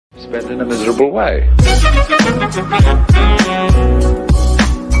spent in a miserable way.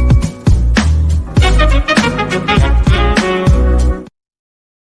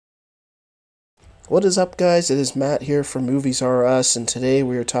 What is up, guys? It is Matt here from Movies R Us, and today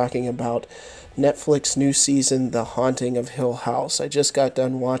we are talking about Netflix new season, The Haunting of Hill House. I just got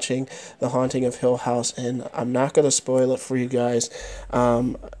done watching The Haunting of Hill House, and I'm not going to spoil it for you guys.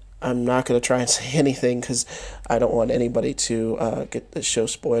 I'm not going to try and say anything because I don't want anybody to get the show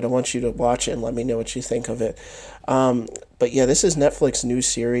spoiled. I want you to watch it and let me know what you think of it. But yeah, this is Netflix new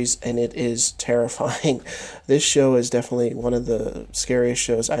series, and it is terrifying. This show is definitely one of the scariest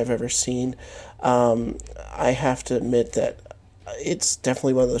shows I've ever seen. I have to admit that it's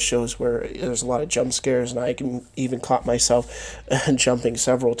definitely one of those shows where there's a lot of jump scares, and I can even caught myself jumping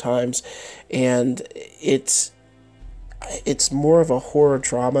several times. And it's more of a horror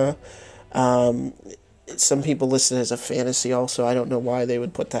drama. Some people list it as a fantasy also. I don't know why they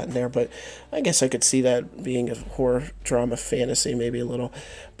would put that in there, but I guess I could see that being a horror drama fantasy, maybe a little.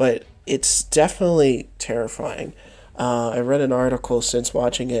 But it's definitely terrifying. I read an article since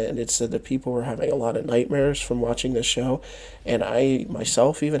watching it, and it said that people were having a lot of nightmares from watching the show. And I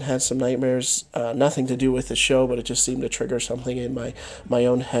myself even had some nightmares, nothing to do with the show, but it just seemed to trigger something in my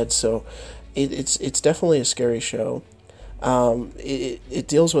own head. So it's definitely a scary show. It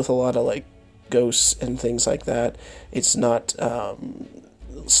deals with a lot of like ghosts and things like that. It's not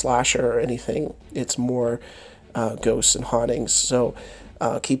slasher or anything. It's more ghosts and hauntings. So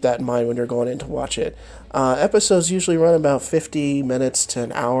keep that in mind when you're going in to watch it. Episodes usually run about 50 minutes to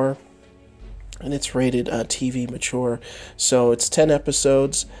an hour, and it's rated TV mature. So it's 10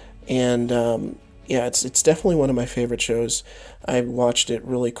 episodes, and yeah, it's definitely one of my favorite shows. I watched it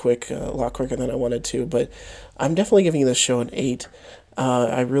really quick, a lot quicker than I wanted to, but I'm definitely giving this show an 8.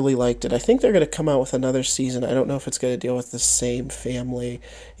 I really liked it. I think they're going to come out with another season. I don't know if it's going to deal with the same family.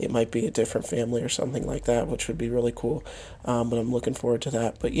 It might be a different family or something like that, which would be really cool. But I'm looking forward to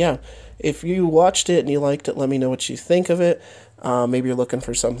that. But yeah, if you watched it and you liked it, let me know what you think of it. Maybe you're looking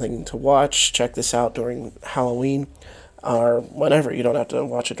for something to watch. Check this out during Halloween or whenever. You don't have to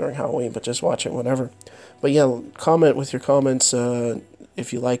watch it during Halloween, but just watch it whenever. But yeah, comment with your comments.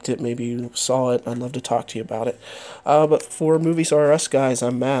 If you liked it, maybe you saw it. I'd love to talk to you about it. But for Movies R Us, guys,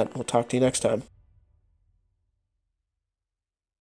 I'm Matt. We'll talk to you next time.